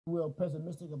we're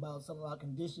pessimistic about some of our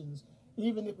conditions,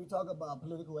 even if we talk about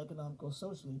political, economic, or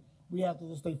socially, we have to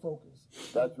just stay focused.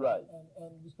 That's right.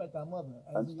 And respect our mother.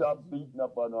 And stop beating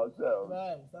up on ourselves.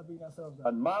 Right, stop beating ourselves up.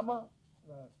 And mama,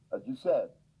 right, as you said,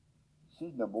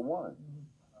 she's number one.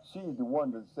 She's the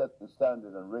one that set the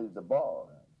standard and raised the bar.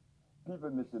 People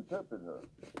misinterpret her.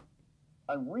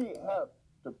 And we have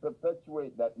to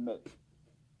perpetuate that myth.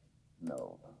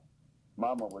 No.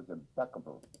 Mama was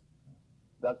impeccable.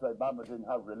 That's why Mama didn't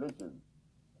have religion.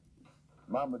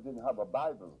 Mama didn't have a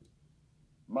Bible.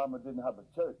 Mama didn't have a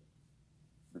church.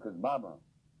 Because Mama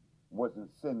wasn't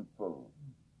sinful.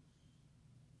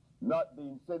 Not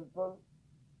being sinful,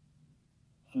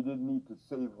 she didn't need to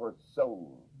save her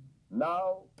soul.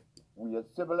 Now, we are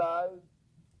civilized,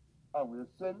 and we're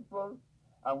sinful,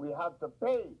 and we have to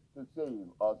pay to save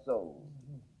our souls.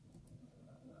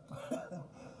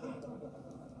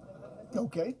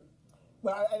 Okay.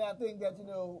 Well, and I think that,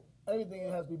 everything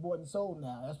has to be bought and sold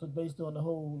now. That's what based on the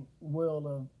whole world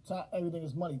of time. Everything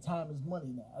is money. Time is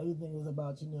money now. Everything is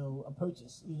about, a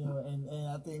purchase, and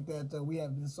I think that we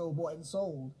have been so bought and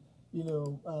sold,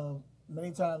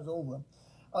 many times over.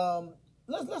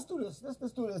 Let's do this.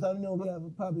 Let's do this. I know we have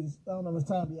probably, I don't know how much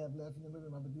time we have left. Maybe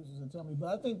my producers will tell me, but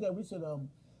I think that we should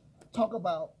talk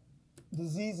about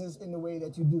diseases in the way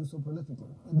that you do so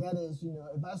prolifically. And that is,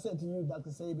 if I said to you, Dr.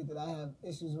 Sebi, that I have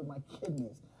issues with my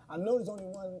kidneys, I know there's only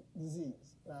one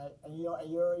disease, right? And you're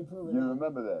already proven You that.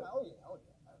 remember that? Oh yeah.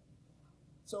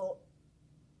 So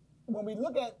when we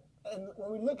look at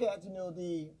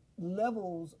the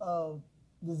levels of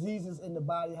diseases in the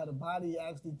body, how the body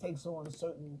actually takes on a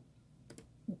certain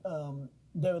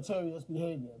deleterious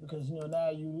behavior, because now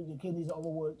your kidneys are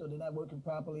overworked, or they're not working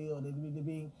properly, or they're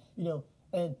being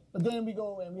but then we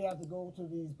go and we have to go to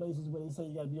these places where they say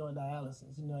you got to be on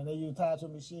dialysis, and then you're tied to a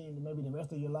machine maybe the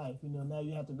rest of your life. Now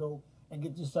you have to go and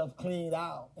get yourself cleaned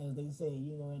out, as they say,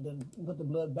 and then put the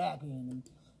blood back in. And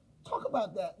talk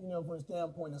about that, from the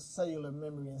standpoint of cellular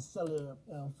memory and cellular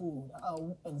food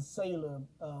and cellular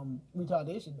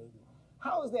retardation, maybe.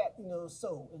 How is that,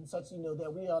 so in such,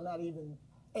 that we are not even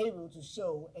able to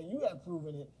show, and you have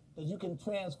proven it, that you can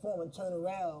transform and turn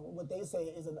around what they say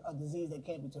is a disease that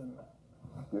can't be turned around.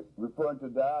 You're referring to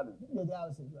dialysis? Yeah,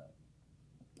 dialysis, right.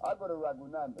 I go to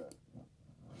Raghunanda.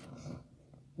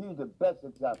 He's the best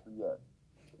example yet.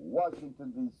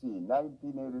 Washington, D.C.,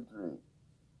 1983.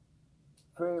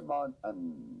 Fairmont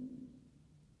and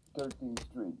 13th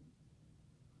Street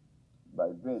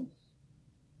by Vince.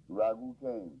 Raghu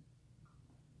came.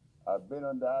 I've been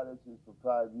on dialysis for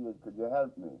 5 years. Could you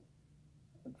help me?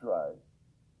 I tried.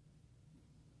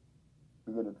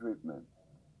 Begin the treatment.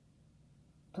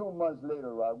 2 months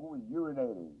later, Raghu is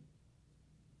urinating.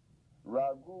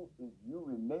 Raghu is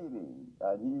urinating,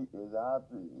 and he is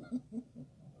happy.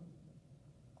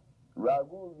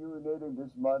 Raghu urinating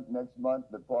this month, next month,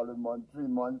 the following month, 3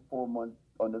 months, 4 months.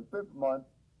 On the 5th month,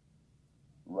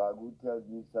 Raghu tells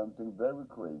me something very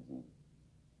crazy.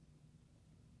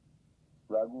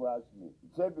 Raghu asked me,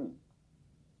 Sebi,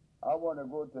 I want to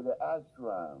go to the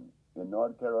ashram in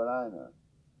North Carolina.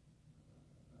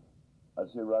 I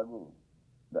said, Raghu,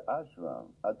 the ashram,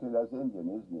 I think that's Indian,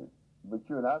 isn't it? But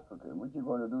you're an African. What you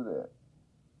going to do there?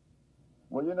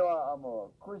 Well, I'm a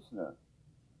Krishna.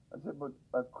 I said, but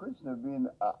a Krishna being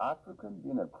an African,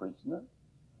 being a Krishna?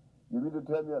 You mean to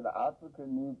tell me that an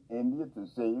African needs India to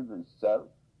save himself?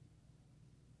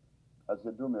 I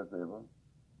said, do me a favor.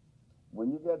 When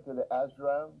you get to the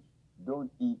ashram, don't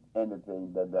eat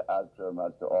anything that the ashram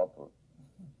has to offer.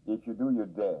 If you do, you're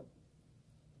dead.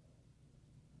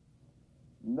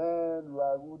 Man,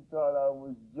 Raghu thought I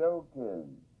was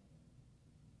joking.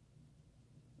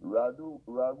 Raghu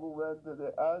went to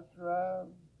the ashram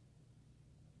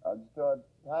and started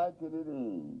packing it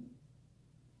in.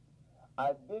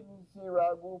 I didn't see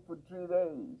Raghu for 3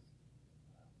 days.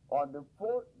 On the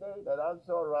 4th day that I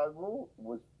saw Raghu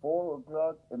was 4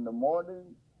 o'clock in the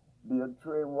morning. The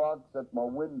train walks at my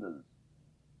windows.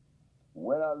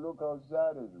 When I look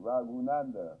outside, it's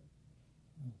Raghunanda.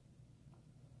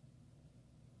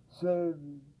 Save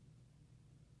me.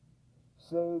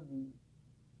 Save me.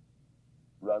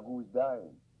 Raghu is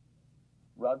dying.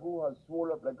 Raghu has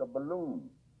swelled up like a balloon.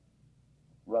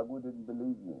 Raghu didn't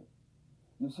believe me.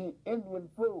 You see, Indian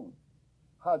food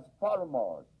has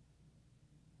polymers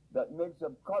that makes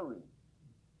up curry,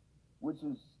 which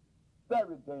is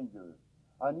very dangerous.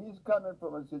 And he's coming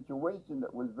from a situation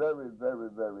that was very, very,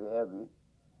 very heavy,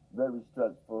 very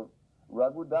stressful.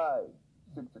 Raghu died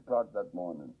 6 o'clock that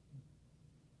morning,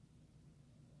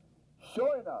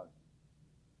 showing us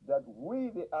that we,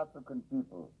 the African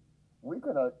people, we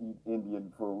cannot eat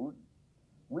Indian food.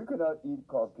 We cannot eat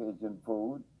Caucasian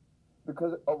food.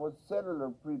 because our cellular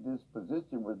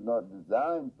predisposition was not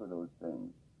designed for those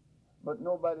things. But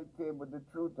nobody came with the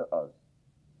truth to us.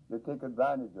 They take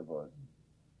advantage of us.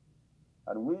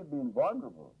 And we being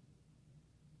vulnerable,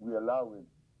 we allow it.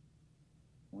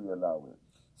 We allow it.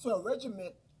 So a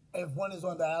regimen, if one is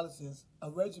on dialysis, a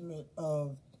regimen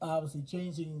of obviously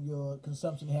changing your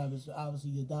consumption habits,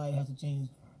 obviously your diet has to change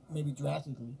maybe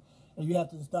drastically. And you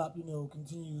have to stop,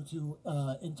 continue to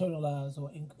internalize or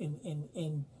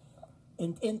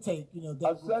intake,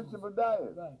 A sensible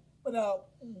diet. Right. But now,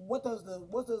 what does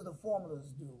the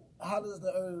formulas do? How does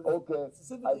the herb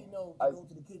specifically go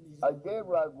to the kidneys? I gave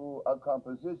Ragu a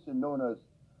composition known as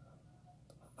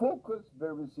Fucus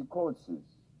versicosis.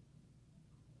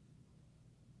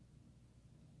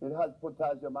 It has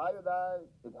potassium iodide,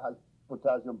 it has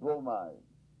potassium bromide.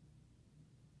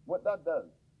 What that does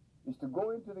is to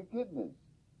go into the kidneys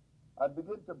and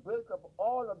begin to break up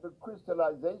all of the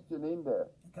crystallization in there.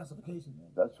 Calcification.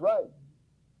 That's right.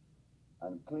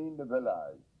 And clean the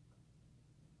villi.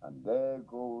 And there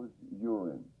goes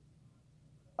urine.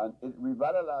 And it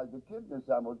revitalizes the kidney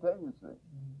simultaneously.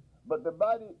 But the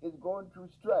body is going through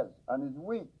stress and is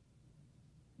weak.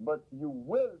 But you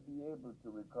will be able to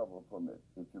recover from it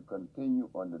if you continue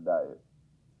on the diet.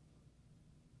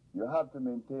 You have to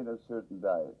maintain a certain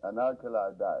diet, an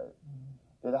alkali diet.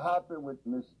 It happened with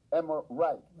Miss Emma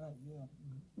Wright. Right, yeah.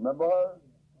 Remember her?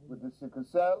 With the sickle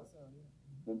cell?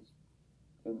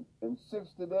 In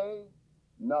 60 days,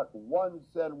 not one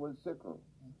cell was sickle.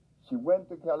 She went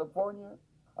to California,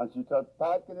 and she started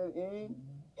packing it in,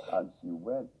 and she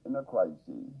went in a crisis.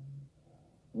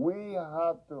 We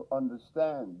have to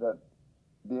understand that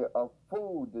there are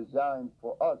food designed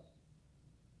for us,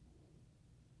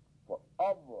 for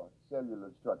our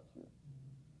cellular structure.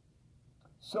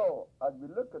 So, as we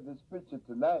look at this picture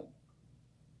tonight,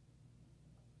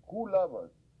 who love us?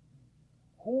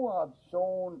 Who have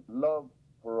shown love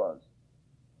for us?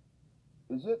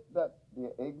 Is it that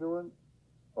they're ignorant,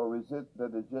 or is it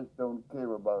that they just don't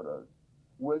care about us?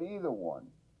 Well, either one.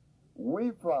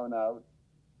 We found out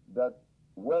that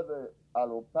whether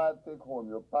allopathic,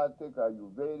 homeopathic,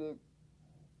 Ayurvedic,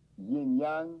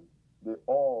 yin-yang, they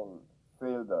all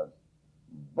failed us.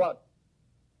 But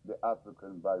the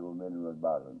African biomineral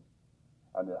balance.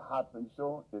 And it happens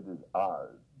so, it is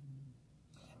ours.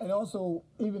 And also,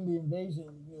 even the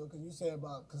invasion, because you said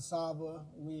about cassava,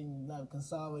 we eating like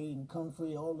cassava, eating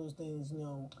comfrey, all those things,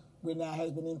 where now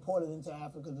has been imported into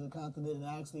Africa to the continent and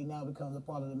actually now becomes a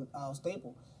part of our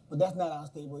staple. But that's not our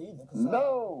staple either. Cassava.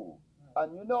 No.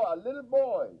 And a little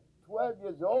boy, 12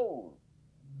 years old,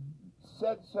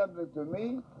 said something to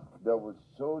me that was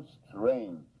so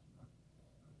strange.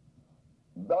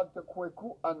 Dr.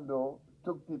 Kweku Ando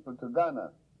took people to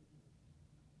Ghana.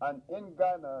 And in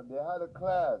Ghana, they had a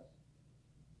class.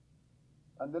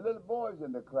 And the little boys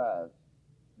in the class,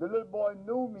 the little boy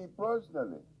knew me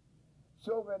personally.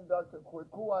 So when Dr.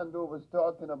 Kweku Ando was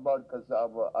talking about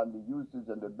cassava and the uses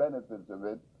and the benefits of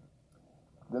it,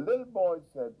 the little boy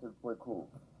said to Kweku,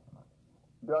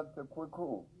 Dr.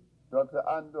 Kweku, Dr.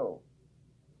 Ando,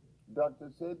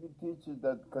 Dr. Sebi teaches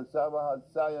that cassava has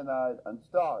cyanide and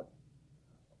starch.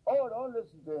 Oh, don't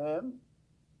listen to him.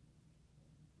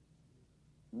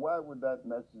 Why would that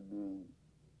message be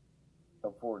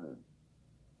afforded?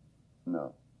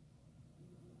 No.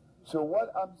 So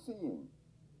what I'm seeing,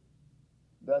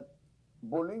 that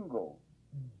Bolingo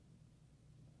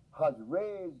has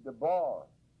raised the bar,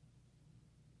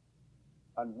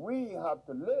 and we have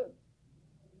to live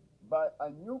by a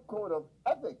new code of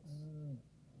ethics,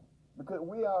 because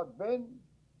we have been,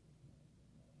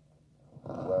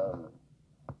 well,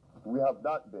 we have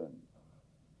not been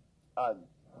as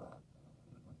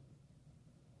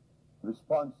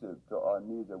responsive to our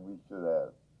needs that we should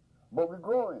have. But we're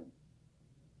growing.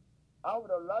 I would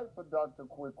have liked for Dr.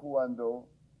 Kweku Ando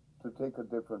to take a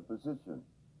different position.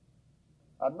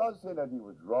 I'm not saying that he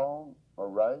was wrong or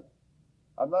right.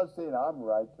 I'm not saying I'm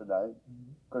right tonight,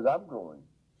 because I'm growing.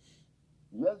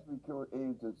 Yes, we cure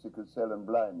AIDS and sickle cell and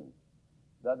blindness.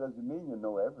 That doesn't mean you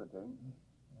know everything.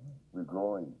 We're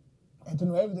growing. And to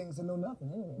know everything is to know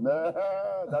nothing, anyway.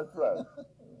 That's right.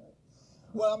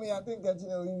 Well, I mean, I think that,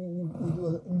 you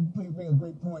bring a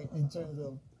great point in terms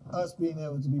of us being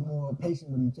able to be more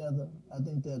patient with each other. I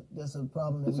think that that's a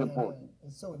problem that it's important.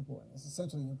 It's so important. It's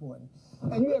essentially important.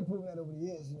 And you have proven that over the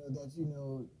years,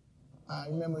 that, I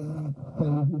remember you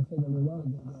said that a while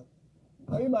ago,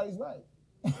 that everybody's right.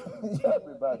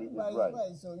 Everybody is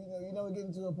right. So, you never get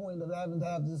into a point of having to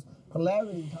have this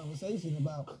polarity conversation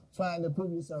about trying to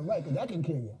prove yourself right, because that can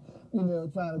kill you.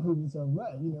 Trying to prove yourself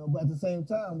right, but at the same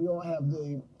time, we all have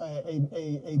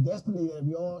a destiny that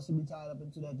we all should be tied up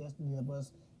into, that destiny of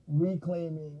us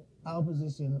reclaiming our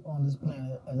position on this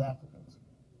planet as Africans?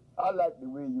 I like the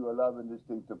way you allowing this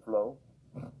thing to flow.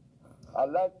 I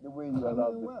like the way you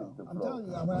allow this thing to I'm flow. telling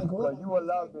you, when I go Because you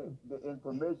allow the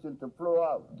information to flow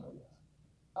out.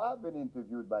 I've been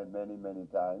interviewed by many, many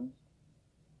times,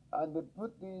 and they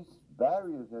put these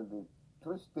barriers and they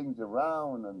twist things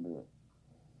around and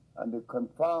they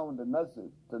confound the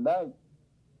message. Tonight,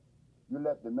 you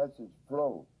let the message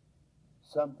flow,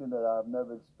 something that I've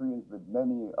never experienced with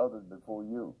many others before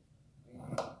you.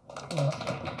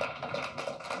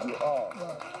 You are.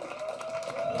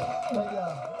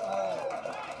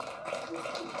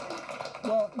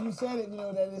 Well, you said it,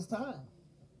 that it's time.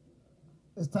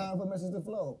 It's time for message to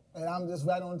flow, and I'm just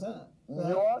right on time. Right?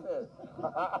 You are there.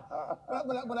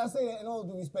 but I say that in all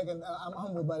due respect, and I'm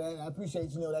humbled by that, and I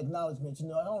appreciate, the acknowledgement,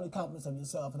 not only compliments of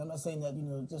yourself, and I'm not saying that,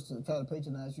 just to try to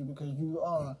patronize you, because you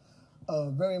are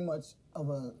very much of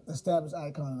an established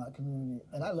icon in our community,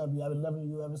 and I love you. I've been loving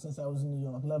you ever since I was in New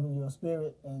York, loving your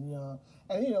spirit, and,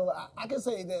 I can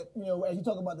say that, as you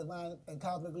talk about divine and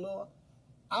cosmic law,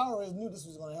 I always knew this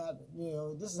was going to happen.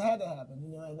 This had to happen.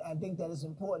 And I think that it's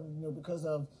important, because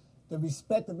of the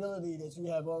respectability that you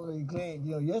have already claimed.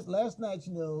 Yes, last night,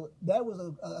 that was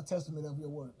a testament of your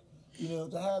work.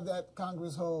 To have that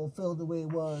Congress Hall filled the way it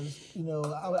was. I mean,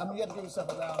 you have to give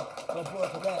yourself a round of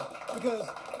applause for that, because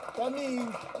that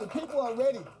means the people are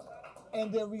ready,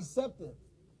 and they're receptive,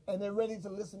 and they're ready to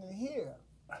listen and hear.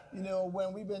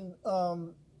 When we've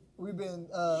been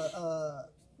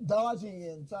dodging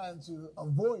and trying to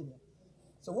avoid it.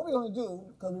 So what we're going to do,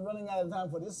 because we're running out of time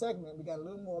for this segment, we got a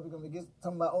little more. We're going to get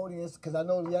some of our audience, because I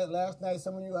know last night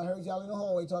some of you, I heard y'all in the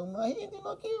hallway talking about, he didn't do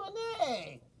no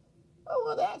Q&A. I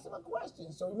wanted to ask him a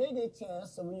question. So we may get a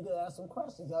chance so we can ask some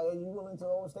questions. Are you willing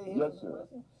to stay here? Yes, sir.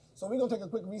 So we're going to take a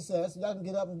quick recess. Y'all can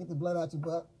get up and get the blood out your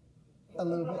butt a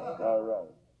little bit. All right.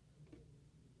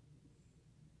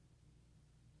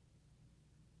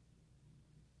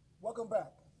 Welcome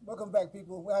back. Welcome back,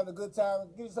 people. We're having a good time.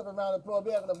 Give yourself a round of applause.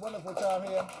 We're having a wonderful time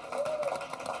here.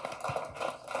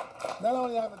 Not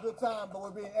only having a good time, but we're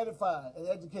being edified and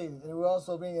educated, and we're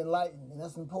also being enlightened. And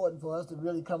that's important for us to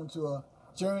really come to a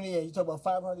journey. And you talk about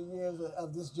 500 years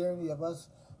of this journey of us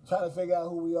trying to figure out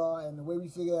who we are, and the way we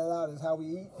figure that out is how we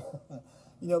eat.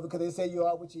 Because they say you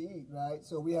are what you eat, right?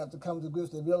 So we have to come to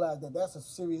grips and realize that that's a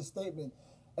serious statement.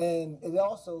 And it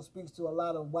also speaks to a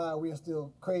lot of why we're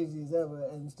still crazy as ever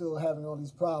and still having all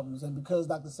these problems. And because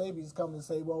Dr. Sebi is coming to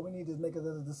say, well, we need to make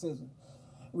another decision.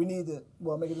 We need to,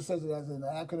 make a decision as an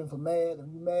acronym for MAD.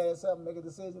 If you're mad at something, make a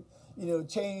decision.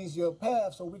 Change your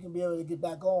path so we can be able to get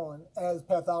back on as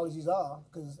pathologies are,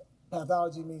 because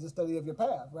pathology means the study of your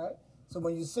path, right? So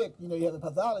when you're sick, you have a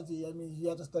pathology, that means you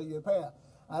have to study your path.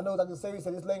 I know Dr. Sebi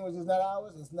said this language is not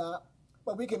ours, it's not.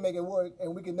 But we can make it work,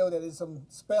 and we can know that there's some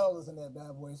spells in that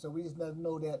bad boy. So we just need to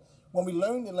know that when we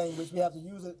learn the language, we have to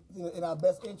use it in our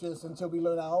best interest until we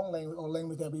learn our own language or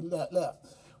language that we left.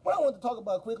 What I want to talk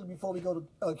about quickly before we go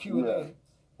to Q&A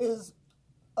is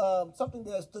something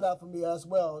that stood out for me as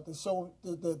well to show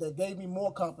that gave me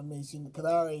more confirmation, because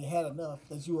I already had enough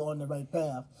that you were on the right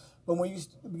path. But when you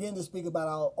begin to speak about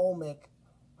our Olmec,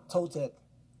 Toltec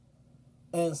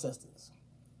ancestors,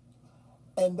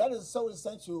 and that is so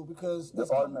essential because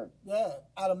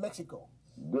out of Mexico,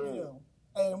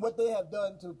 and what they have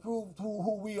done to prove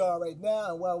who we are right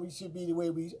now and why we should be the way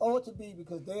we ought to be,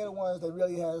 because they're the ones that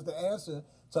really has the answer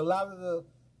to a lot of the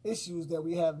issues that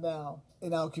we have now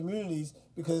in our communities,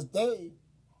 because they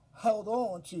held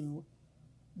on to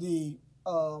the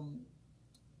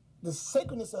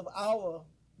sacredness of our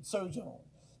sojourn.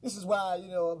 This is why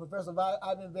Professor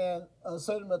Ivan Van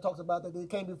Sertima talks about that they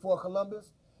came before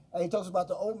Columbus. And he talks about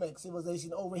the Olmec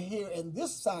civilization over here in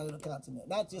this side of the continent,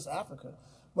 not just Africa,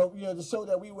 but to show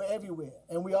that we were everywhere,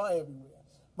 and we are everywhere.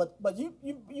 But you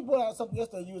brought out something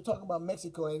yesterday. You were talking about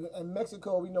Mexico, and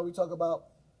Mexico, we talk about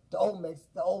the old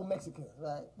Mexicans,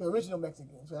 right? The original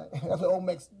Mexicans, right? That's what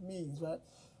Olmec means, right?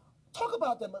 Talk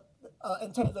about them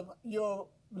in terms of your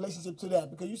relationship to that,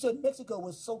 because you said Mexico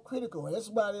was so critical, and that's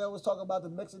why they always talk about the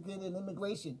Mexican and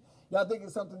immigration. Y'all think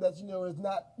it's something that is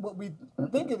not what we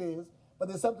think it is. But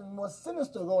there's something more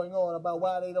sinister going on about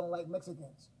why they don't like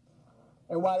Mexicans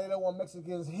and why they don't want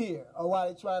Mexicans here, or why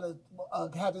they're trying to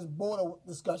have this border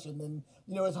discussion. And,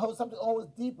 it's something always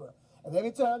deeper. And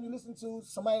every time you listen to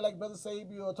somebody like Brother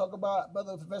Sebi or talk about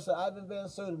Brother Professor Ivan Van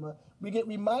Sertima, we get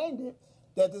reminded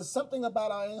that there's something about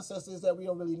our ancestors that we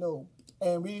don't really know.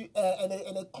 And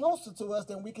they're closer to us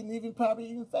than we can probably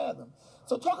even fathom.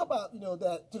 So talk about,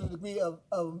 that to the degree of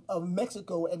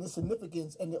Mexico and the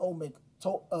significance and the Olmec,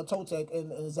 Toltec,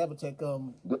 and Zapotec.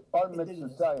 The Olmec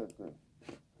society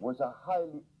was a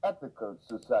highly ethical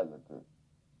society.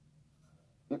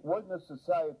 It wasn't a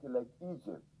society like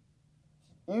Egypt.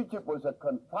 Egypt was a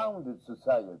confounded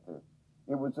society.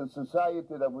 It was a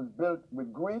society that was built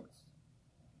with Greeks,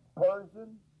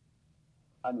 Persians,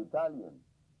 and Italians.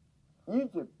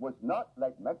 Egypt was not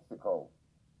like Mexico.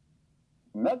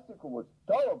 Mexico was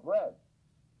thoroughbred.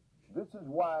 This is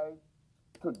why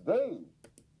today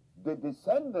the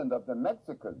descendant of the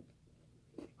Mexicans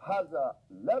has a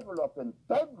level of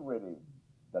integrity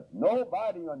that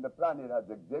nobody on the planet has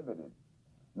exhibited.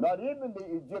 Not even the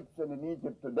Egyptian in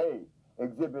Egypt today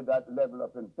exhibit that level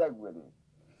of integrity.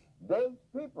 These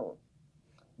people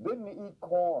didn't eat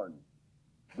corn.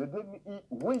 They didn't eat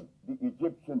wheat, the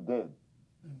Egyptian did.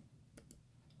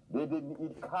 They didn't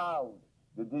eat cows.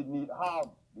 They didn't eat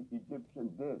hogs, the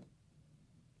Egyptian did.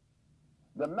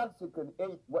 The Mexican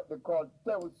ate what they call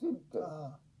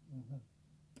teocinte.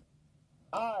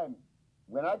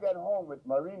 When I get home with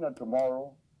Marina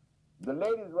tomorrow, the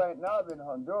ladies right now in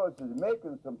Honduras is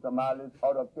making some tamales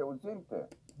out of teocinte.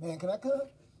 Man, can I come?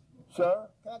 Sir?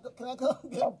 Can I come?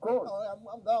 Of course.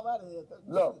 Oh, I'm gone out of here.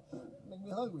 Look. Make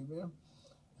me hungry, man.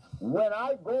 When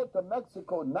I go to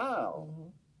Mexico now,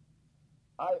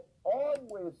 I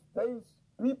always face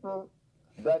people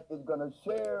that is going to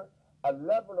share a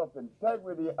level of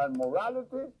integrity and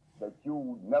morality that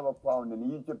you never found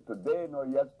in Egypt today nor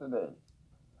yesterday.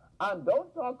 And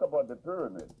don't talk about the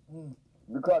pyramids,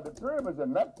 because the pyramids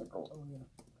in Mexico,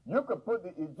 you could put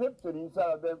the Egyptian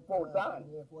inside of them 4 times.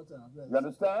 Yeah, 4 times. Yes. You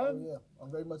understand? Oh, yeah,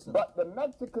 very much so. But the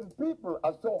Mexican people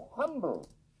are so humble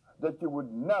that you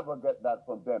would never get that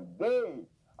from them. They,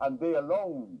 and they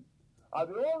alone, are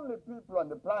the only people on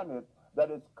the planet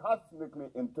that is cosmically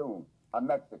in tune, a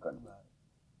Mexican. Right.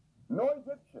 No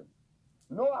Egyptian,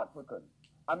 no African,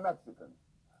 a Mexican.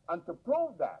 And to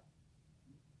prove that,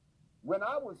 when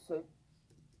I was sick,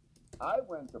 I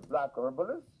went to black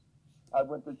herbalists, I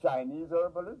went to Chinese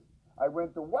herbalists, I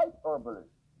went to white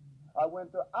herbalists, I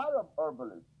went to Arab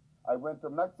herbalists, I went to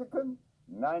Mexican,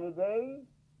 90 days,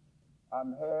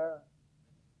 I'm here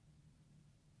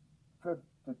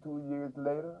 52 years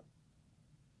later,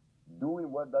 doing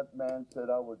what that man said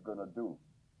I was going to do.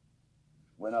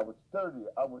 When I was 30,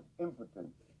 I was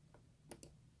impotent.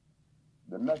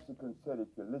 The Mexican said, if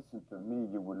you listen to me,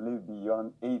 you will live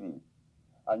beyond 80,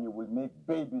 and you will make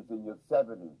babies in your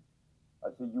 70s. I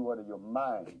said, you out of your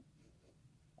mind.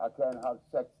 I can't have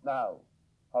sex now.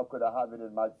 How could I have it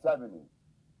in my 70s?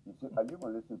 He said, are you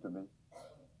going to listen to me?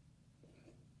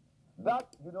 That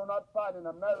you do not find in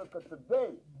America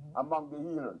today among the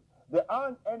healers. There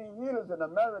aren't any healers in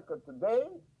America today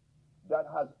that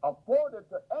has afforded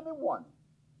to anyone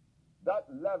that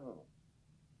level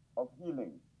of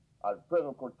healing.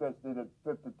 Alfredo Cortez did it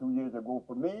 52 years ago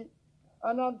for me,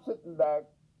 and I'm sitting back,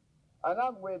 and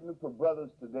I'm waiting for brothers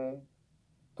today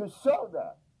to show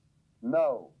that.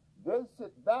 No, they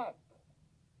sit back,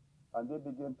 and they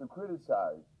begin to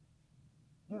criticize.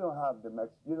 You don't have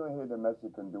you don't hear the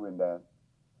Mexican doing that.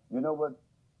 You know what?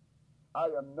 I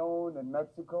am known in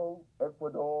Mexico,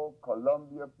 Ecuador,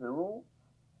 Colombia, Peru,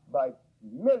 by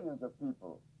millions of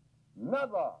people.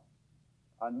 Never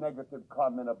a negative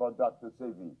comment about Dr.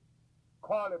 Sebi.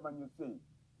 Call him and you see.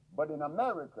 But in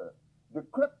America, the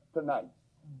kryptonites,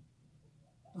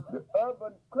 the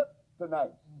urban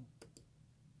kryptonites,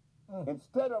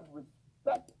 instead of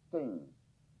respecting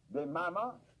their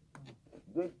mama,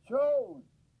 they chose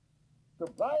to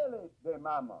violate their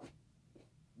mama.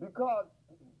 Because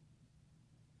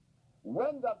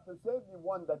when Dr. Sebi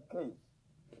won that case,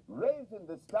 raising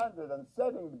the standard and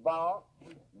setting the bar,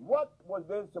 what was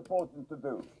they supposed to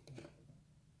do?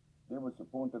 They were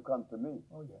supposed to come to me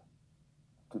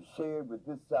to share with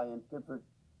this scientific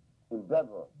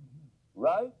endeavor.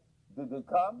 Right? Did they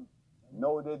come?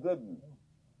 No, they didn't.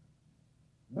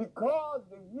 Because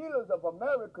the healers of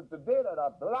America today that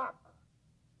are black,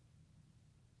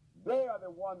 they are the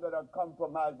ones that are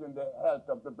compromising the health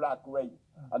of the black race.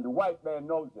 And the white man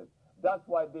knows it. That's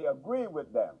why they agree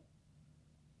with them.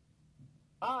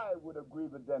 I would agree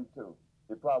with them too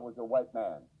if I was a white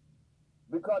man.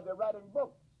 Because they're writing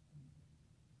books.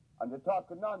 And they're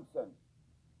talking nonsense.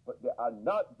 But they are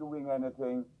not doing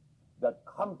anything that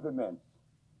complements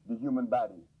the human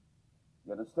body.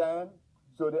 You understand?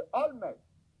 So the Olmec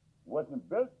wasn't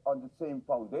built on the same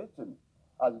foundation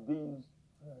as these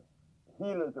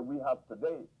healers that we have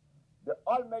today. The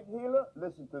Olmec healer,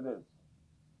 listen to this.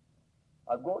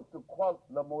 I go to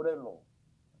Cuautla, Morelos,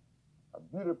 a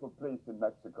beautiful place in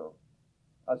Mexico.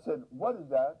 I said, what is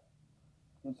that?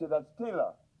 He said, that's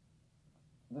Tila.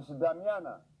 This is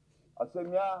Damiana. I said,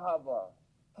 may I have a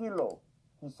kilo?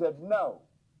 He said, no.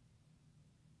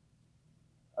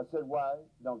 I said, why?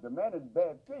 No, the man is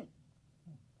bad feet.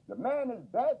 The man is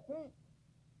bad feet.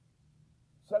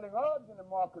 selling herbs in the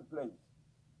marketplace.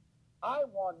 I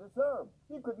want this herb.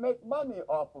 He could make money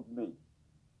off of me.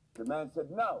 The man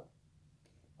said, no,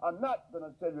 I'm not going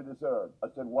to sell you this herb. I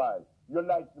said, why? Your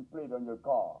license plate on your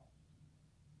car.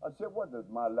 I said, what does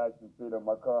my license plate on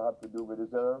my car have to do with this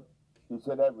herb? He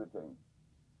said, everything.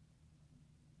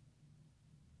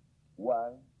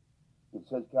 Why? It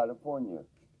says California.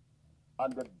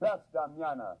 And the best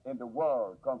Damiana in the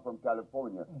world come from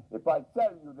California. If I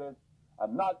tell you this,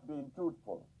 I'm not being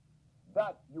truthful.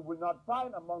 That you will not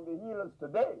find among the healers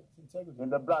today in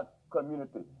the black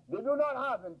community. They do not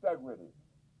have integrity.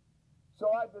 So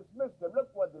I dismissed them. Look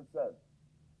what they said.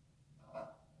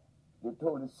 They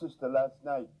told his sister last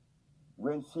night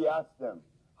when she asked them,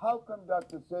 how come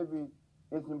Dr. Sebi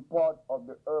isn't part of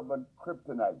the urban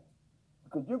kryptonite?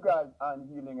 Because you guys aren't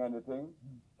healing anything.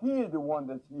 He is the one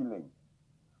that's healing.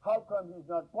 How come he's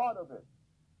not part of it?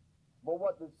 But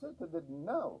what the sister didn't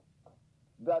know,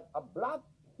 that a black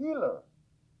healer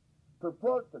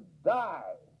preferred to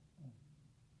die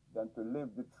than to live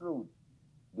the truth.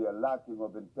 They are lacking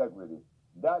of integrity.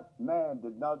 That man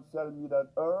did not sell me that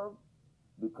herb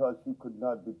because he could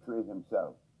not betray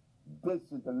himself. This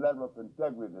is the level of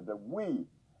integrity that we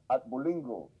at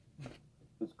Bolingo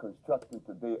is constructing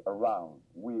today around.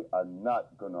 We are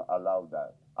not going to allow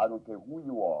that. I don't care who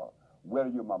you are, whether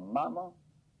you're my mama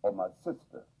or my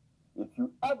sister. If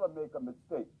you ever make a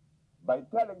mistake by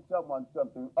telling someone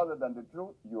something other than the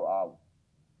truth, you're out.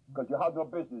 Because you have no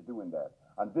business doing that.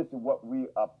 And this is what we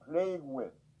are plagued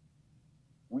with.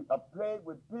 We are plagued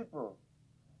with people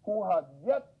who have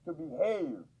yet to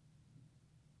behave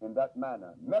in that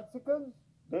manner. Mexicans,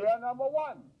 they are number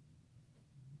one.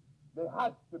 They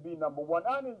have to be number one.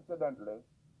 And incidentally,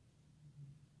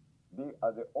 they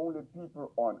are the only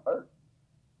people on earth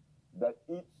that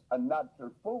eats a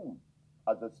natural food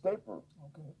as a staple.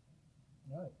 Okay.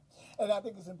 All right. And I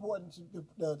think it's important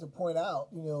to point out,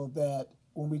 that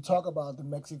when we talk about the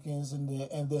Mexicans and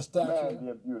their stature, man,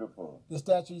 they're beautiful. The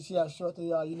stature, you see how short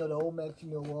they are. The Olmecs,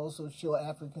 were also short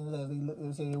Africans, as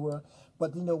they say they were.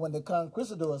 But when the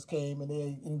conquistadors came and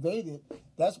they invaded,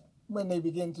 that's when they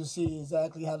begin to see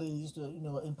exactly how they used to,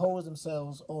 impose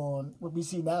themselves on what we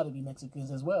see now to be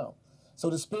Mexicans as well. So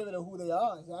the spirit of who they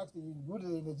are is actually rooted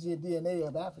in the DNA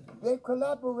of Africans. They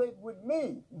collaborate with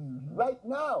me right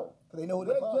now. They know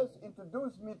who they are. just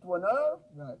introduced me to an herb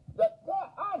that there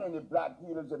aren't any black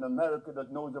healers in America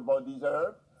that knows about these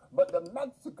herbs. But the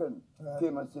Mexican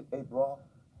came and said, hey, bro,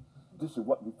 this is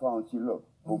what we found. See, look,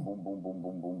 boom, boom, boom, boom,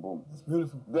 boom, boom, boom. It's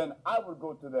beautiful. Then I would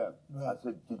go to them. I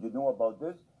said, did you know about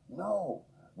this? No.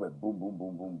 We're boom, boom,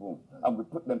 boom, boom, boom. And we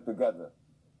put them together.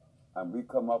 And we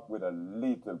come up with a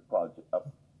little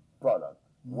product.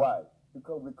 Why?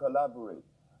 Because we collaborate.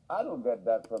 I don't get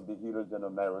that from the healers in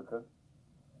America.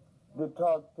 They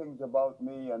talk things about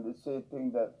me and they say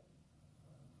things that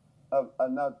are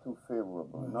not too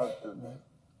favorable. Not too,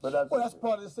 but that's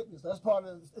part of the sickness. That's part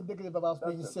of the indicative of us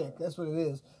being sick. That's what it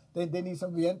is. They need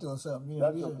some viento or something.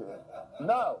 That's okay.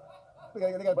 Now, they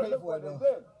got to pay for it, though.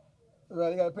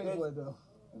 Right, they got to pay for it, though.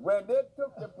 When they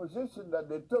took the position that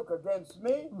they took against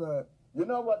me, you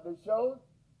know what they showed?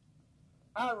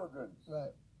 Arrogance.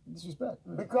 Right. Disrespect.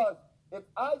 Because if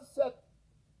I set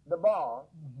the bar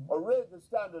or raise the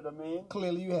standard of me,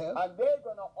 clearly you have, and they're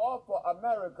going to offer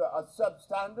America a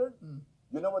substandard,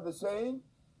 you know what they're saying?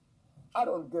 I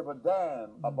don't give a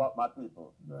damn about my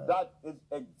people. That is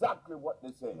exactly what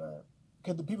they're saying.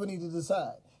 Because the people need to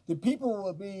decide. The people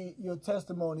will be your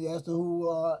testimony as to who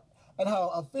are and how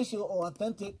official or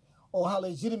authentic or how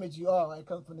legitimate you are. It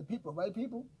comes from the people, right,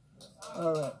 people?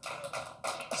 All right.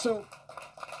 So,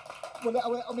 with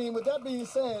that being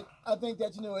said, I think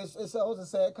that it's always a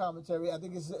sad commentary. I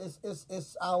think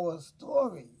it's our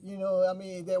story.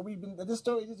 That we've been this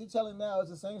story that you're telling now is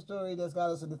the same story that's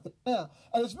got us in the thing now,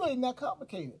 and it's really not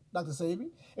complicated, Dr. Sebi.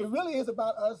 It really is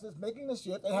about us just making the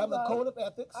shift and having a code of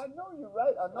ethics. I know you're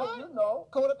right. I know you know.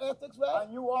 Code of ethics, right?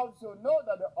 And you also know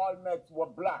that the Olmecs were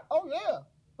black. Oh yeah.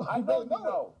 I know you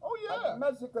know. Oh yeah. And the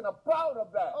Mexicans are proud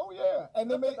of that. Oh yeah. And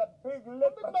they made a big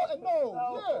lip. And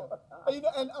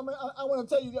I want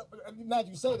to tell you, now that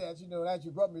you say that, now that you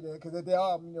brought me there, because they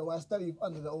are, I study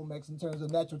under the Olmecs in terms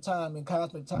of natural time and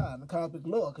cosmic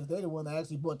law, because they're the one that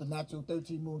actually brought the natural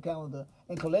 13-moon calendar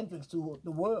and calendrics to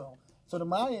the world. So the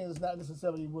Mayans not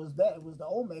necessarily was that; it was the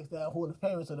Olmecs that were the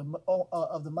parents of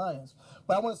the Mayans.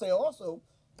 But I want to say also,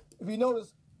 if you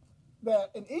notice that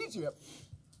in Egypt,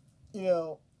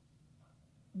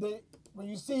 when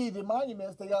you see the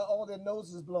monuments, they got all their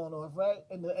noses blown off, right?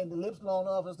 And the lips blown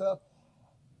off and stuff.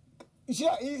 You see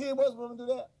how easy it was for them to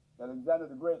do that? Alexander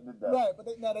the Great did that. Right, but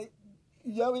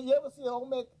you ever see an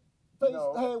Olmec face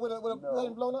No. head with a No.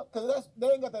 plane blown up? Because they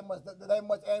ain't got that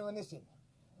much ammunition.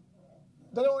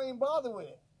 They don't even bother with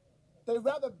it. They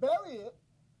rather bury it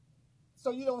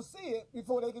so you don't see it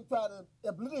before they can try to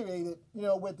obliterate it,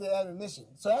 with their ammunition.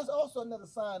 So that's also another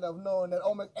sign of knowing that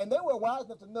Olmecs, and they were wise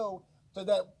enough to know so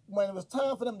that when it was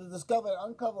time for them to discover,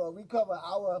 uncover, or recover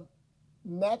our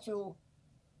natural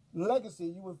legacy,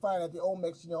 you would find that the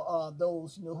Olmecs, are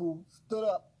those, who stood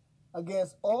up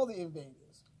against all the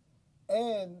invaders.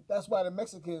 And that's why the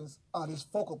Mexicans are this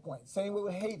focal point. Same way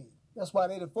with Haiti. That's why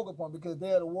they're the focal point, because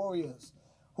they're the warriors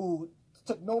who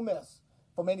took no mess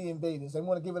from any invaders. And we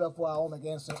want to give it up for our Olmec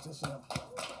ancestors.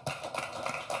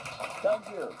 Thank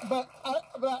you. But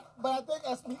I think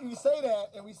as we say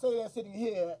that, and we say that sitting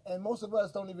here, and most of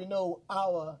us don't even know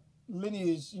our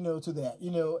lineage, to that,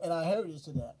 and our heritage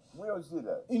to that. We don't see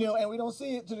that. And we don't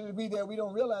see it to the degree that we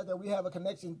don't realize that we have a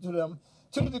connection to them,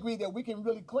 to the degree that we can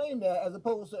really claim that, as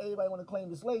opposed to everybody want to claim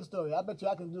the slave story. I bet you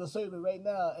I can do a survey right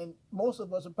now, and most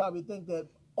of us would probably think that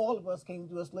all of us came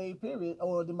through a slave period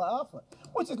or the Ma'afa,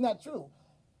 which is not true.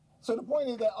 So the point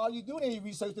is that, are you doing any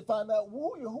research to find out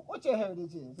what your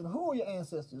heritage is and who are your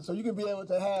ancestors, so you can be able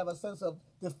to have a sense of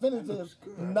definitive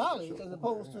knowledge, as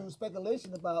opposed to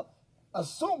speculation about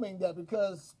assuming that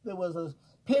because there was a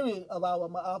period of our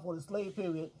Ma'afa, the slave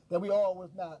period, that we all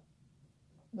was not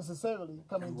necessarily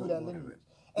coming through that lineage.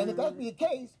 And if that be the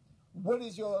case, what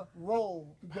is your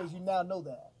role, because you now know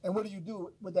that? And what do you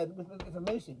do with that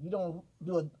information? You don't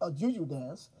do a juju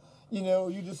dance.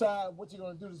 You decide what you're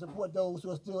going to do to support those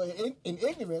who are still in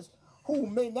ignorance, who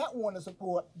may not want to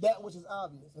support that which is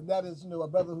obvious. And that is, a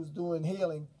brother who's doing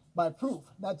healing by proof,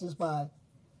 not just by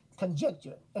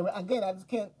conjecture. And again, I just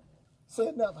can't say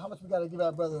enough how much we got to give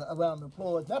our brother a round of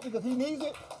applause. Not because he needs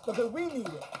it, but because we need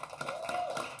it.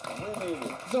 We need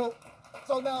it. So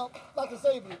now, Dr.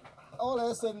 Sabi, all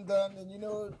that said and done, and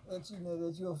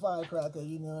that you're a firecracker,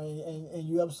 and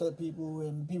you upset people,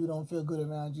 and people don't feel good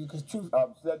around you, because truth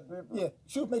upset people. Yeah,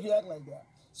 truth makes you act like that.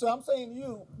 So I'm saying to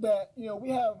you that we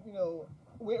have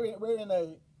we're in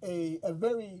a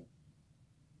very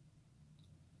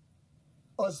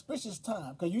auspicious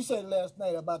time, because you said last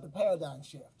night about the paradigm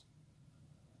shift.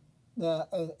 Now,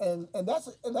 and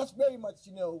that's very much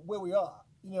where we are.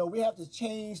 We have to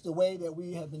change the way that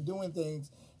we have been doing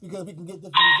things, because we can get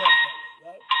different results that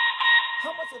way, right?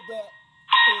 How much of that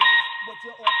is what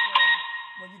you're offering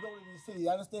when you go to the city?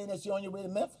 I understand that you're on your way to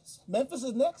Memphis. Memphis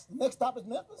is next. Next stop is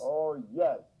Memphis. Oh,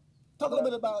 yes. Talk a little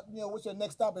bit about what your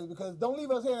next stop is, because don't leave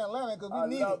us here in Atlanta, because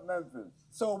we need it. I love Memphis.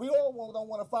 So we all don't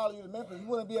want to follow you to Memphis. We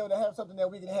want to be able to have something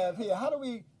that we can have here. How do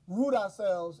we root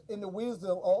ourselves in the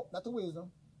wisdom, not the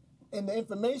wisdom, in the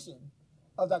information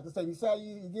of Dr. Sabi? See how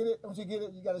you get it? Once you get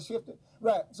it, you got to shift it.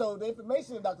 Right. So the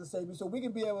information of Dr. Sabi, so we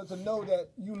can be able to know that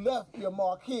you left your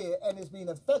mark here, and it's being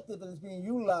effective, and it's being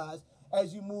utilized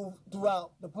as you move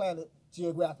throughout the planet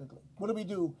geographically. What do we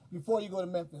do before you go to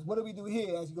Memphis? What do we do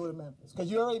here as you go to Memphis?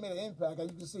 Because you already made an impact, as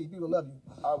you can see. People love you.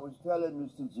 I was telling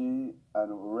Mr. G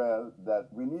and Rel that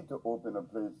we need to open a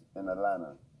place in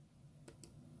Atlanta,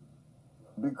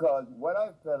 because what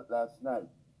I felt last night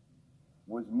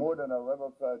was more than I've ever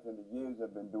felt in the years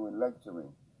I've been doing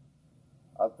lecturing.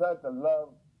 I felt a love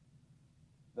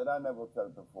that I never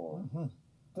felt before. Mm-hmm.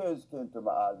 Tears came to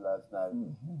my eyes last night.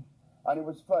 Mm-hmm. And it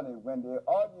was funny, when the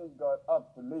audience got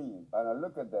up to leave, and I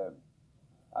look at them,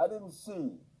 I didn't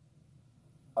see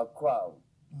a crowd.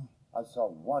 I saw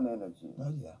one energy.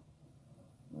 Oh, yeah.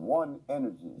 One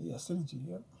energy. Yes, energy,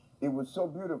 yeah. It was so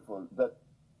beautiful that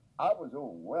I was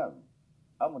overwhelmed.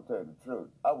 I'm going to tell you the truth.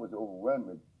 I was overwhelmed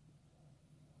with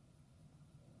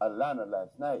Atlanta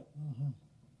last night,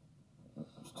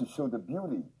 to show the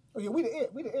beauty. Oh, yeah, we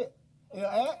the it. And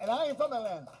I ain't from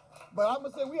Atlanta, but I'm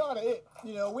going to say we are the it.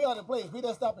 We are the place. We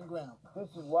the stopping ground. This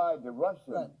is why the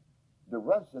Russian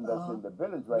that's in the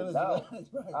village now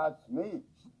asked me,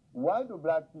 why do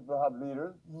black people have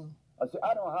leaders? I said,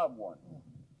 I don't have one.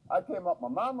 I came up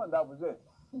with my mama, and that was it.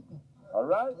 All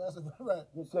right? That's right.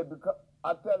 He said,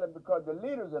 I tell him, because the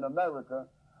leaders in America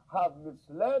have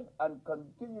misled and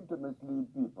continue to mislead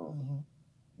people.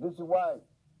 This is why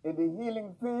in the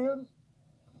healing fields,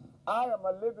 I am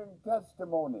a living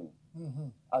testimony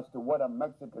as to what a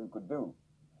Mexican could do.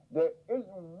 There isn't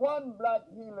one black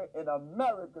healer in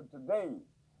America today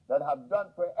that have done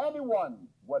for anyone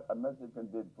what a Mexican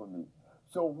did for me.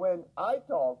 So when I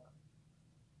talk,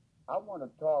 I want to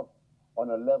talk on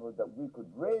a level that we could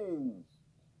raise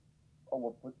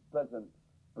our present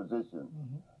position,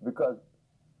 because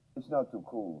it's not too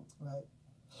cool. Right.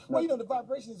 Well, the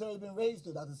vibration has already been raised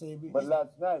to Dr. Sabi. But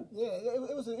last night, yeah, it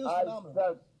was phenomenal. I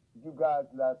felt you guys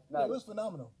last night. Yeah, it was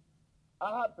phenomenal.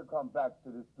 I have to come back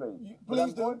to this place. But Please I'm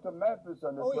do. going to Memphis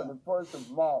on the Oh, yeah. 21st of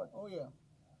March. Oh, yeah.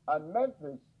 And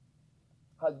Memphis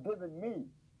has given me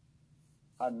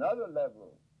another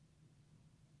level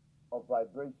of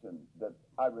vibration that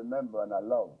I remember and I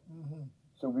love. Mm-hmm.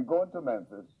 So we're going to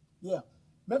Memphis. Yeah.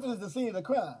 Memphis is the scene of the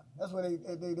crime. That's where they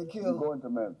We're killed. going to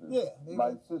Memphis. Yeah. They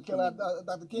My sister. killed out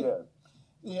Dr. King. Yes.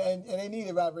 Yeah, and they need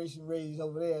a vibration raised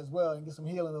over there as well and get some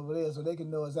healing over there so they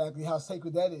can know exactly how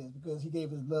sacred that is because he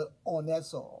gave his blood on that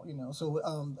soil, you know. So,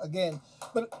 again,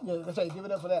 but yeah, that's right, give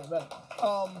it up for that, right.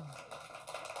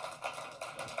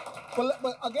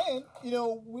 But again, you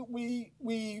know,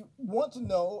 we want to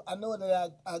know. I know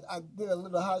that I did a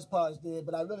little hodgepodge there,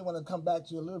 but I really want to come back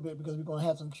to you a little bit because we're going to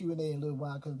have some Q&A in a little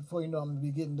while because before you know, I'm going to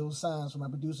be getting those signs from my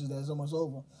producers that it's almost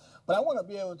over. But I want to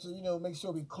be able to, you know, make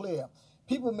sure we're clear.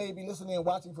 People may be listening and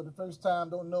watching for the first time,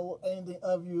 don't know anything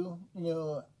of you, you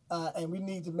know, and we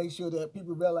need to make sure that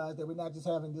people realize that we're not just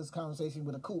having this conversation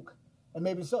with a kook. And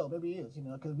maybe so, maybe it is, you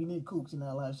know, because we need kooks in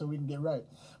our lives so we can get right.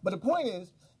 But the point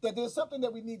is that there's something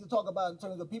that we need to talk about in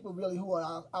terms of people really who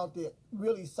are out there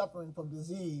really suffering from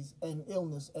disease and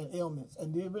illness and ailments,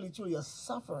 and they really truly are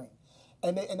suffering.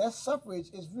 And that suffrage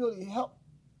is really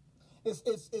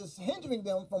it's hindering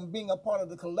them from being a part of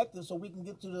the collective so we can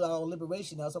get to our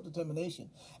liberation, our self-determination.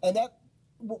 And that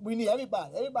we need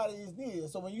everybody. Everybody is needed.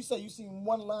 So when you say you see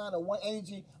one line or one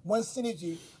energy, one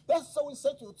synergy, that's so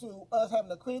essential to us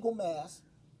having a critical mass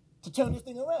to turn this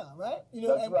thing around, right? You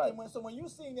know, That's right. So when you're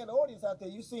seeing that audience out there,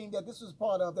 you're seeing that this is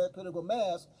part of that critical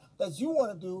mass that you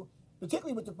want to do,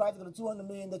 particularly with the project of the $200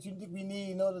 million that you think we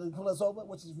need in order to pull us over,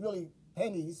 which is really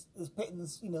pennies, is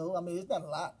pittance, you know. I mean, it's not a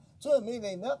lot. 200 million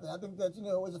ain't nothing. I think that, you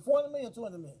know, is it 400 million or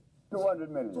 200 million?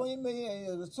 200 million. 20 million, and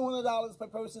it was $200 per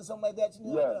person, something like that.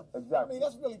 You know, Yeah, exactly. I mean,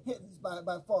 that's really pittance by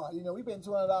far. You know, we paying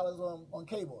 $200 on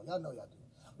cable. Y'all know y'all do,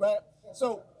 right?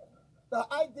 So the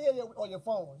idea on your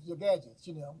phones, your gadgets,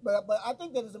 you know. But I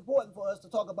think that it's important for us to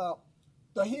talk about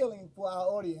the healing for our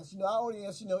audience. You know, our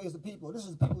audience, you know, is the people. This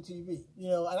is People TV. You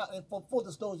know, and for full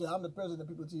disclosure, I'm the president of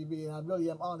People TV, and I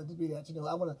really am honored to be that. You know,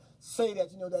 I want to say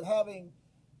that, you know, that having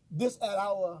this at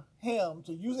our helm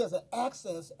to use it as an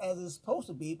access as it's supposed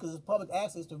to be, because it's public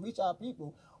access to reach our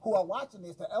people who are watching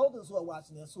this, the elders who are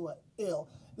watching this who are ill.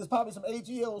 There's probably some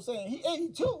 82-year-olds saying, he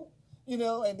 82, you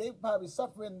know, and they probably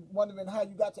suffering, wondering how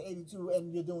you got to 82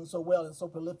 and you're doing so well and so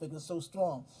prolific and so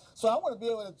strong. So I want to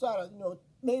be able to try to, you know,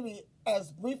 maybe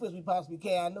as brief as we possibly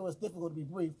can, I know it's difficult to be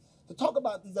brief, to talk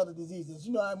about these other diseases.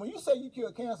 You know, and when you say you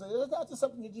cure cancer, it's not just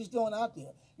something you're just throwing out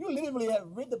there. You literally have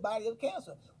rid the body of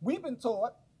cancer. We've been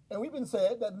taught and we've been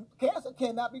said that cancer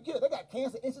cannot be cured. They got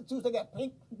cancer institutes. They got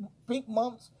pink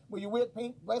months where you wear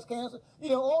pink, breast cancer. You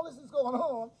know, all this is going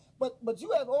on. But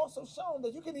you have also shown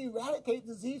that you can eradicate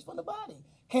disease from the body.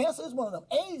 Cancer is one of them.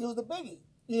 AIDS was the biggie.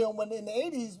 You know, when in the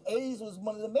 80s, AIDS was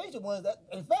one of the major ones. That,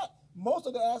 in fact, most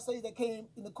of the assays that came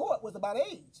in the court was about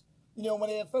AIDS. You know, when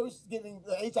they were first getting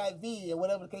the HIV or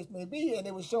whatever the case may be, and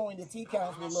they were showing the T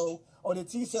counts were low or the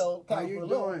T cell counts were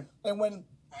low. Doing? And when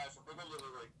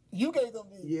you gave them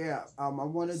the I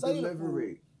want a cellular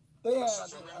delivery. food, they had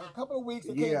a couple of weeks.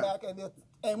 They came back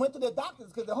and went to their doctors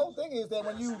because the whole thing is that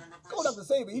when you go to Dr.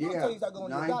 Sabi, he don't tell you not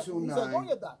going to your doctor. He said go to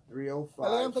your doctor.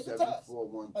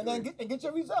 305-7413. And then get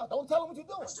your result. Don't tell them what you're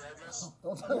doing.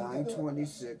 Don't tell them what you're doing.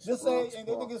 926. Just say, and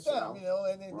they think it's down, you know,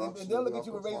 and they'll look at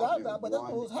you with raised eyebrows, but that's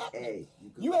what's happening.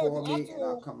 You have call the me and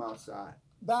I'll actual come outside.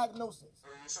 diagnosis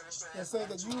and say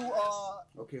that you are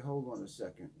Okay, hold on a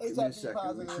second. Give me a HIV second.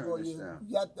 Let me positive, or turn this you down.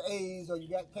 got the AIDS, or you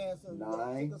got cancer, you got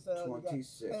sickle cell, you got,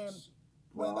 926.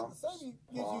 when Dr. Sabi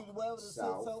gives you whatever the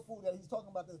South. cell food that he's talking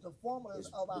about, the formulas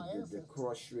of our The ancestors.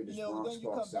 cross street is You know, Bronx then you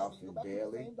Park come back South and you in go back to the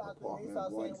Daly, same doctor, and they apartment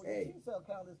start saying, well, your 1A. T cell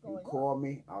count is You going call up.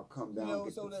 me, I'll come down You know,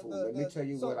 and so get the food. Let me tell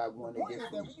you what I want to the point get is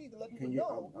from that you. we need to let people Can you?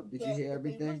 know Did you that hear they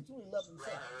everything? really truly love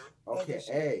themselves. Okay, That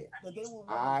hey, that they will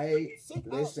I seek out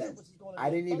that listen. which is gonna I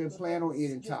be didn't even effective plan on and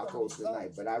eating give them tacos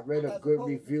tonight, results, but I read a as good opposed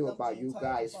to review them about being you tied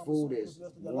guys' to food pharmaceuticals is the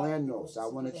rest of their life. buenos. I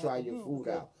want to try your food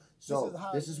out. This So is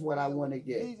how this is you what I deal want to with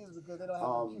get. diseases because they don't have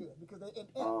a cure. Because they're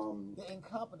inept. They're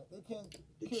incompetent. They can't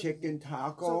The cure chicken disease.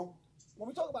 taco. So, when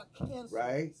we talk about cancer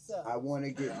Right? cells, I want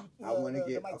to get,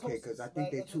 okay, because I think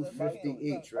they're $250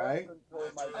 each, right?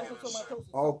 Isomatosis.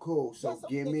 Oh, cool. So That's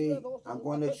give something that me, you have also I'm to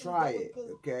going to take into try account it,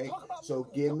 because okay? talk about So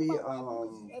mucus. give Talk me, about why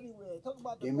mucus is everywhere. Talk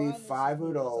about the give me blindness 5 of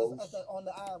mucus those. on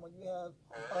the eye when you have,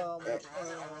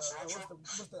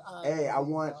 what's the eye? Hey, I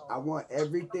want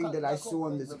everything that I saw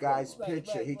in this guy's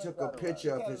picture. He took a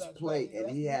picture of his plate and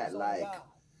he had like,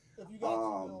 if you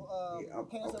got,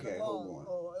 cancer okay, of the hold lung on.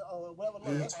 or whatever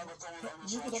lung, mucus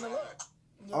on the lung.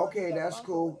 Okay, that's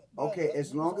cool. Okay,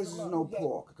 as long as there's no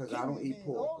pork, because I don't eat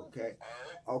pork. Okay.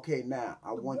 Okay, now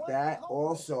I want that.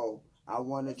 Also, I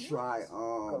want to try.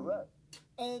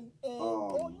 I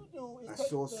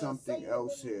saw something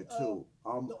else here too.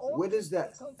 What is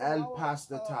that? Al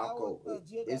pasta taco.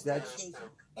 Is that?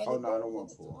 Oh no, I don't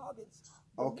want pork.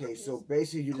 Okay, so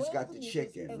basically you just got the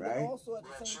chicken, right?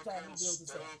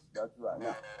 That's right.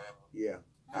 Nah, yeah.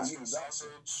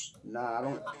 Nah, I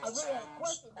don't. I really had a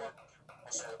question, but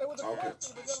it was a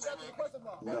question, but never got to the question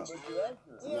mark. No,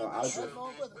 Yeah, I'll just. that's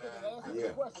my question, Yeah.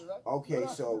 question, right? Okay,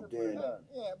 so then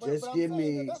just give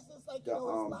me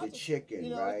the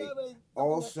chicken, right?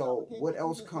 Also, what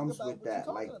else comes with that?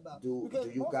 Like, do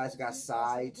you guys got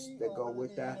sides that go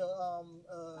with that?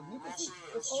 You can see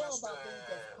it's all about things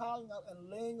that's piling up and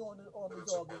laying on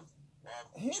these organs,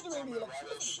 hindering the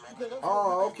electricity.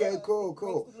 Oh, okay,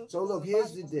 cool. So look,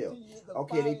 here's the deal.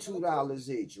 Okay, they $2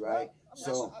 each, right?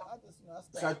 So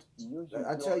I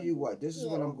tell you what, this is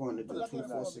what I'm going to do. 2,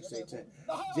 4, 6, 8, 10.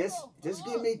 Just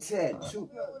give me 10.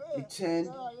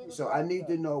 10. So I need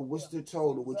to know what's the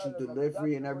total with your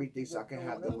delivery and everything, so I can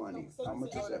have the money. How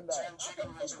much is that?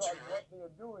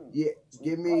 Yeah,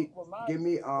 give me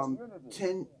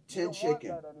 10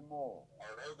 chicken.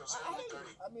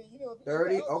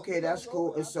 30. Okay, that's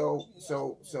cool. And so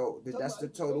that's the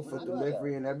total for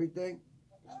delivery and everything.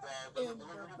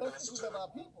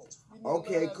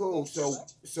 Okay, cool. So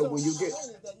when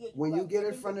you get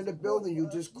in front of the building, you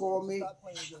just call me.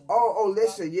 Oh,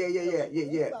 listen,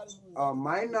 yeah.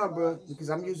 My number, because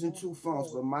I'm using 2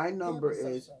 phones, but my number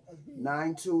is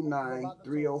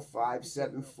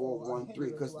 929-305-7413,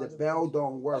 because the bell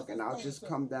don't work, and I'll just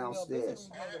come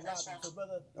downstairs.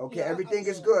 Okay, everything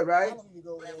is good, right?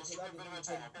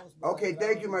 Okay,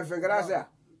 thank you, my friend. Gracias.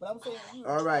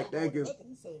 All right, thank you.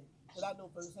 But I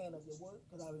know firsthand of your work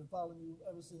because I've been following you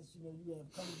ever since you have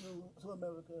come to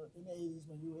America in the 80s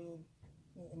when you were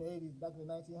in the 80s, back in the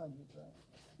 1900s, right?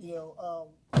 You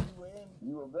were in.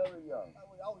 You were very young. I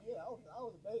was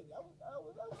a baby. I was.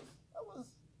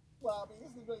 Well, I mean,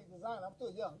 this is really designer. I'm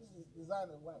still young. This is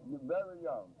designer, right? You're very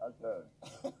young. I said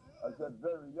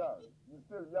very young. You're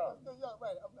still young. I'm still young,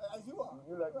 right? As you are.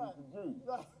 You like Mr. G.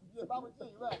 Right. Yeah, Mama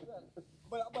G. Right.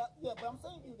 But I'm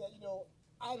saying to you that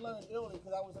I learned early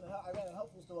because I ran a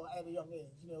health food store at a young age,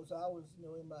 so I was,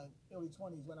 in my early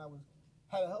 20s when I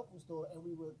had a health food store and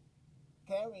we were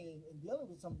carrying and dealing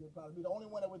with some of your problems. We were the only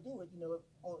one that would do it, because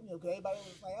everybody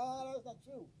was like, that's not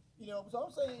true. So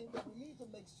I'm saying that we need to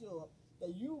make sure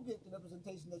that you get the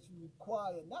representation that you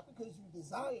require, not because you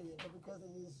desire it, but because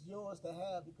it is yours to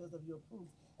have because of your proof.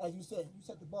 As you said, you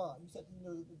set the bar, you set the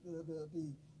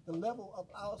level of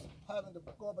us having to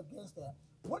go up against that.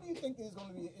 What do you think is going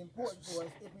to be important for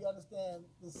us if we understand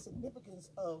the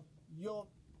significance of your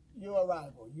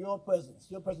arrival, your presence,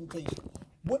 your presentation?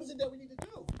 What is it that we need to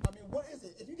do? I mean, what is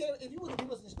it? If you were to give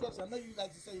us instructions, I know you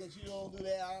like to say that you don't do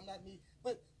that, I'm not me,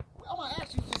 but I want to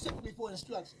ask you specifically for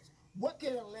instructions. What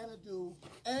can Atlanta do?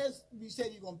 As we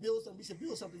said, you're going to build something. We should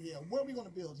build something here. What are we going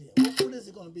to build here? What is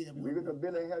it going to be? We're going to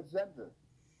build a health center.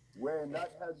 Where in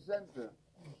that health center,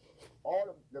 all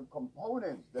of the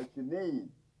components that you need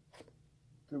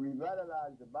to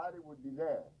revitalize the body would be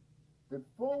there. The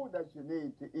food that you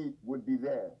need to eat would be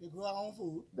there. You grow our own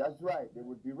food. That's right. They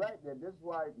would be right there. This is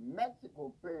why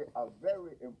Mexico play a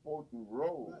very important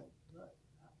role. Right.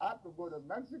 I could go to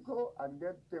Mexico and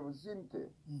get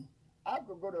teosinte. I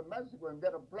could go to Mexico and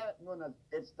get a plant known as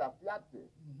estafiate.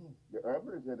 The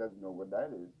herbalist doesn't know what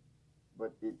that is,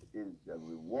 but it is a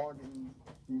rewarding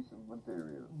piece of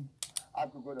material. I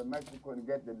could go to Mexico and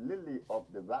get the lily of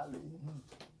the valley,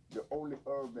 the only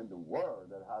herb in the world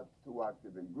that has 2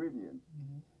 active ingredients.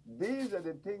 These are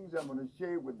the things I'm going to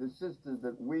share with the sisters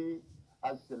that we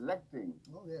are selecting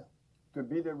to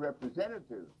be the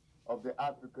representative of the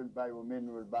African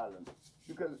biomineral balance.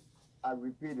 Because, I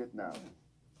repeat it now,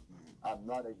 I'm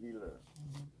not a healer.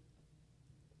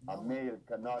 A male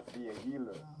cannot be a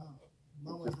healer.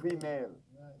 It's a female.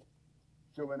 Right.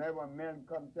 So whenever a man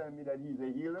comes tell me that he's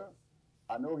a healer,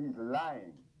 I know he's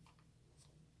lying.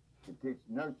 It takes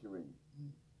nurturing.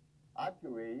 I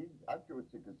cure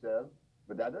sickle cell,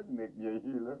 but that doesn't make me a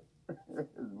healer.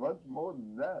 It's much more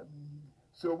than that.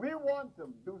 So we want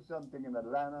to do something in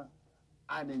Atlanta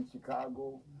and in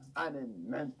Chicago and in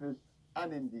Memphis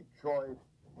and in Detroit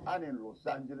and in Los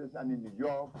Angeles and in New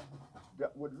York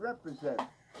that would represent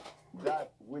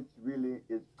that which really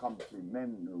is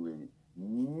complementary,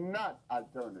 not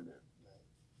alternative.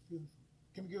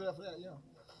 Can we give it up for that? Yeah.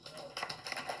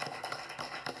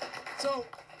 So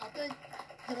I think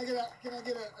can I get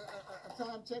a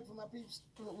time check for my peeps?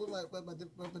 Where my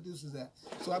producers at?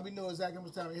 So I know exactly how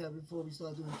much time we have before we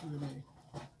start doing Q&A.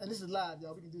 And this is live,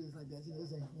 y'all. We can do this like that. You know,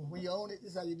 this ain't, when you own it,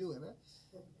 this is how you do it, man.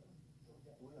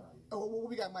 Oh, what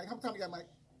we got, Mike? How much time we got, Mike?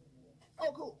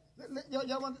 Oh, cool.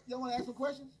 Y'all want to ask some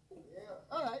questions? Yeah.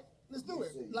 All right, let's do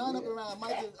it. Line up around.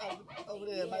 Mike is over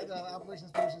there. Mike,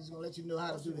 operations person, is going to let you know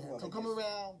how to do that. So come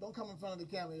around. Don't come in front of the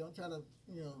camera. Don't try to,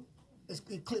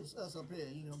 eclipse us up here.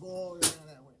 Go all the way around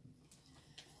that way.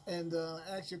 And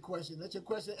ask your question. Let your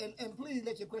question, and please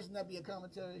let your question not be a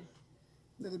commentary.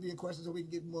 Let it be a question so we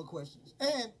can get more questions.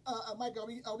 And Mike,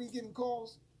 are we getting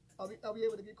calls? Are we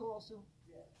able to get calls too?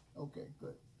 Yeah. Okay,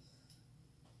 good.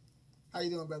 How you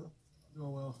doing, brother?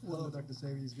 Doing well. Hello, Dr.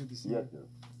 Savy. It's good to see Yes, you.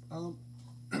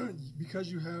 sir.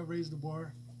 Because you have raised the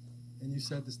bar and you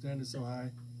set the standard so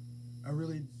high, I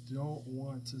really don't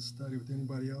want to study with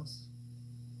anybody else.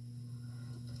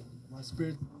 My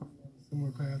spirit,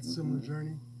 similar path, similar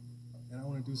journey, and I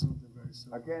want to do something very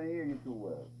similar. I can't hear you too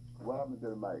well. What happened to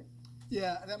the mic?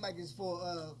 Yeah, that mic is for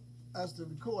us to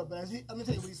record. But I'm gonna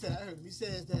tell you what he said. I heard him. He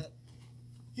says that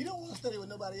he don't want to study with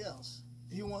nobody else.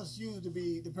 He wants you to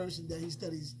be the person that he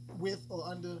studies with or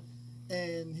under,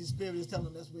 and his spirit is telling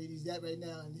him that's where he's at right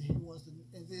now, and he wants to.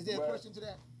 Is there a question to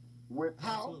that?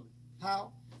 How? Absolutely.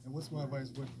 How? And what's my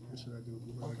advice? What should I do?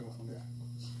 Where do I go from there?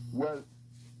 Well,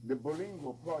 the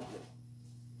Bolingo project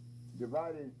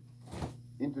divided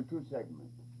into two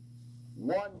segments.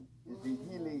 One is the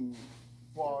healing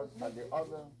part, and the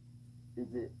other is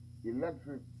the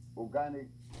electric organic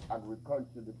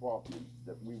agriculture department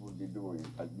that we will be doing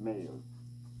as males.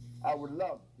 I would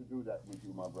love to do that with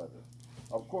you, my brother.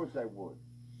 Of course I would.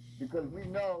 Because we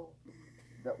know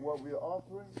that what we're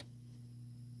offering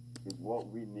is what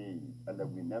we need and that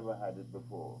we never had it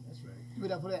before. That's right. Give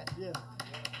it up for that, yeah.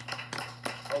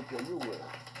 Okay, you will.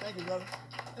 Thank you, brother.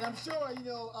 And I'm sure,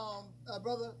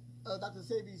 brother, Dr.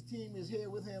 Sabi's team is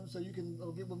here with him, so you can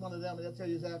get with one of them and they'll tell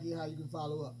you exactly how you can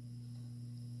follow up.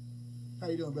 How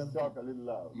you doing, brother? Talk a little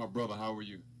loud. My brother, how are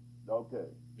you? Okay.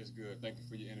 It's good. Thank you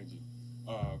for your energy.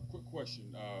 Quick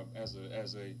question.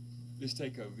 Let's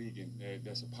take a vegan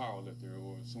that's a power lifter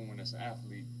or someone that's an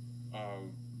athlete.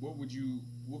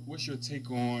 What's your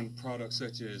take on products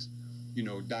such as,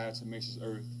 diatomaceous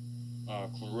earth,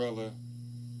 chlorella,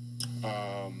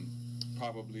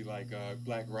 probably like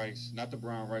black rice, not the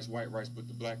brown rice, white rice, but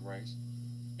the black rice,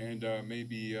 and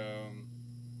maybe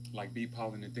like bee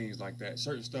pollen and things like that.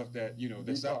 Certain stuff that,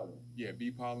 that's out. Yeah,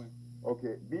 bee pollen.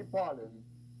 Okay, bee pollen.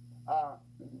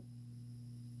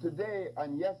 Today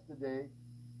and yesterday,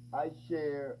 I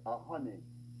share a honey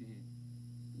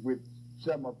with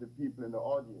some of the people in the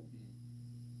audience.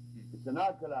 It's an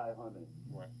alkali honey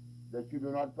that you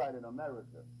do not find in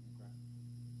America. Okay.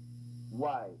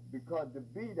 Why? Because the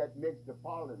bee that makes the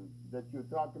pollen that you're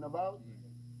talking about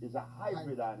is a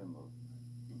hybrid animal.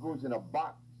 It goes in a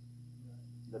box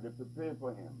that they prepare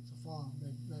for him. It's a farm.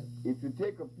 Right. If you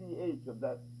take a pH of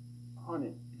that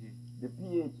honey, the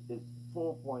pH is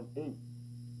 4.8.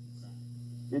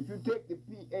 If you take the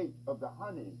pH of the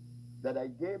honey that I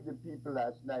gave the people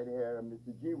last night here, and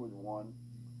Mr. G was one,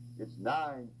 it's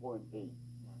 9.8.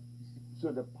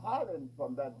 So the pollen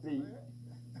from that bee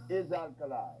is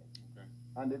alkali. Okay.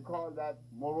 And they call that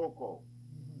Morocco.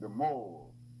 The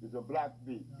mole is a black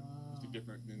bee. It's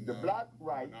different than The black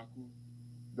rice, Monaco.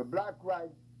 the black rice,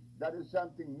 that is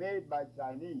something made by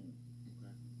Chinese.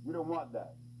 Okay. We don't want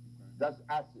that. Okay. That's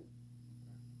acid.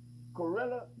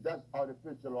 Chlorella, that's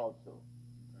artificial also.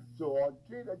 So all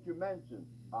three that you mentioned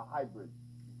are hybrid.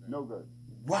 Okay. No good.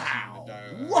 Wow.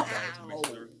 Wow.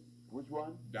 Diatomaceous earth. Which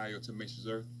one? Diatomaceous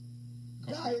earth.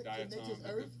 Diatomaceous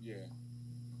earth? Yeah.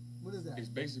 What is that? It's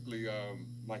basically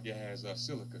like it has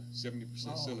silica,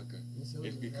 70% silica.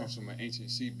 It comes from an ancient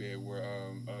seabed where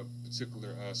a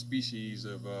particular species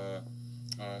of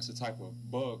it's a type of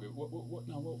bug.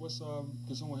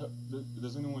 Can someone help?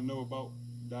 Does anyone know about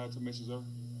diatomaceous earth?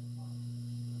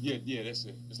 Yeah, that's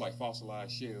it. It's like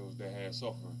fossilized shells that have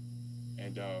sulfur,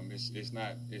 and it's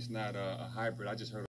not a hybrid. I just heard.